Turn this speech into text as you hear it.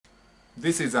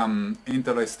This is an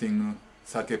interesting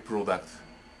sake product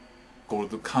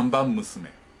called Kanban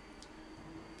Musume.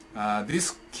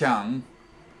 This can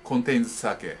contains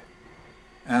sake,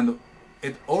 and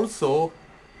it also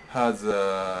has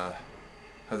a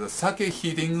sake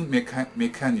heating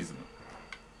mechanism.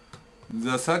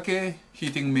 The sake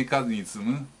heating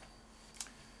mechanism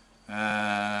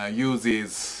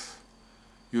uses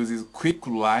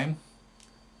quicklime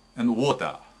and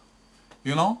water.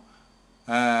 You know,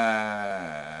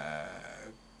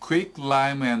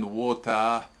 quicklime and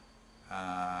water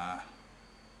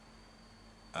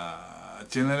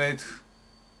generate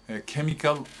a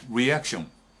chemical reaction,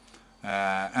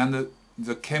 and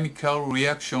the chemical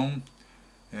reaction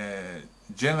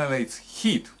generates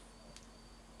heat,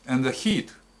 and the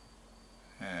heat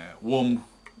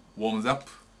warms up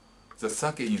the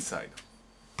sake inside.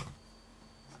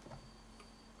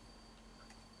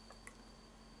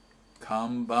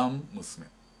 Kanban Musume.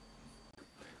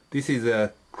 This is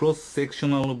a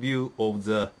cross-sectional view of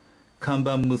the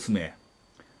Kanban Musume,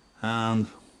 and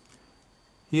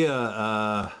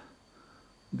here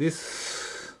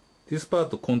this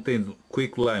part contains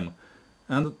quicklime,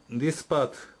 and this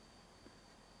part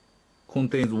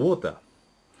contains water.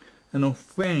 And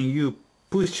when you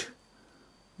push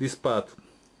this part,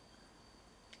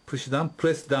 press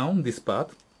down this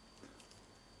part,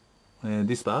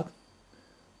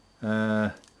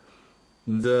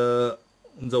 the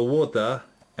water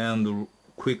and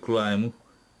quicklime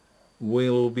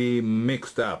will be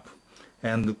mixed up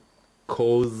and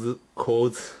cause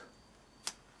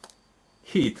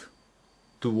heat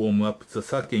to warm up the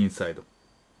sake inside.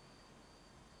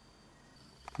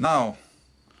 Now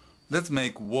let's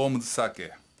make warmed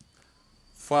sake.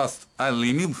 First I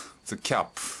remove the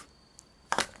cap.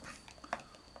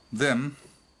 Then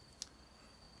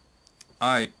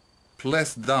I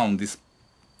press down this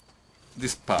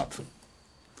part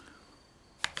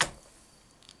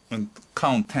and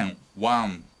count 10.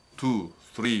 1, 2,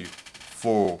 3,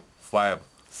 4, 5,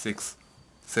 6,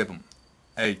 7,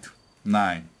 8,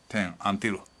 9, 10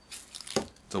 until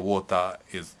the water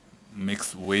is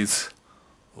mixed with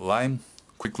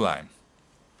quicklime.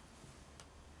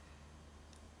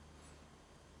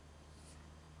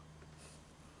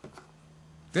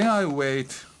 Then I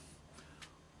wait.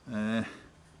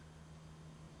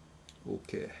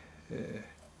 Okay.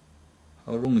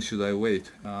 How long should I wait?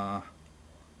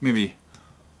 Maybe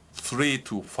 3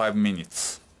 to 5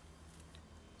 minutes.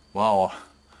 Wow,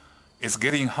 it's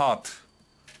getting hot.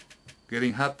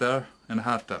 Getting hotter and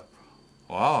hotter.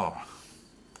 Wow,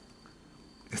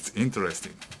 it's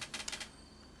interesting.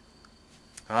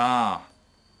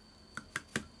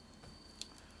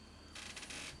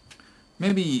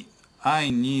 Maybe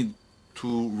I need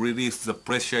to release the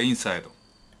pressure inside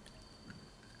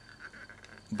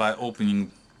by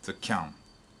opening the can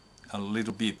a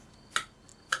little bit.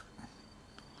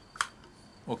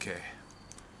 Okay,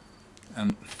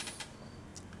 and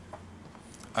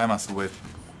I must wait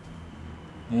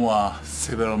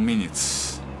several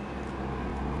minutes.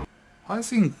 I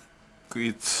think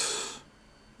it's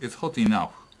hot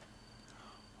enough.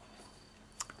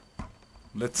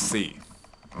 Let's see.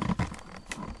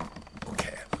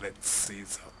 Okay, let's see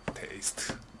the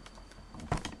taste.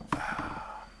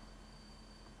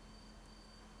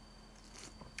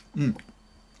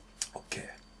 Okay.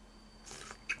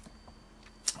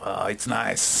 It's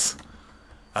nice.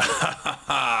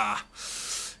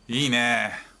 いい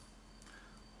ね。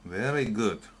Very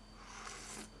good.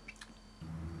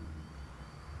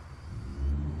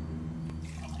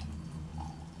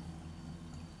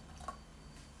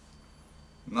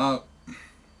 Now,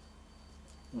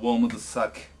 warmed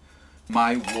sake.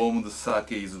 My warmed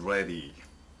sake is ready.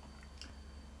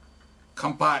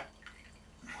 乾杯.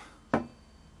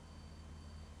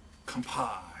 乾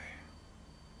杯.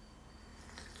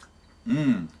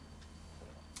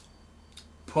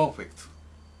 Perfect.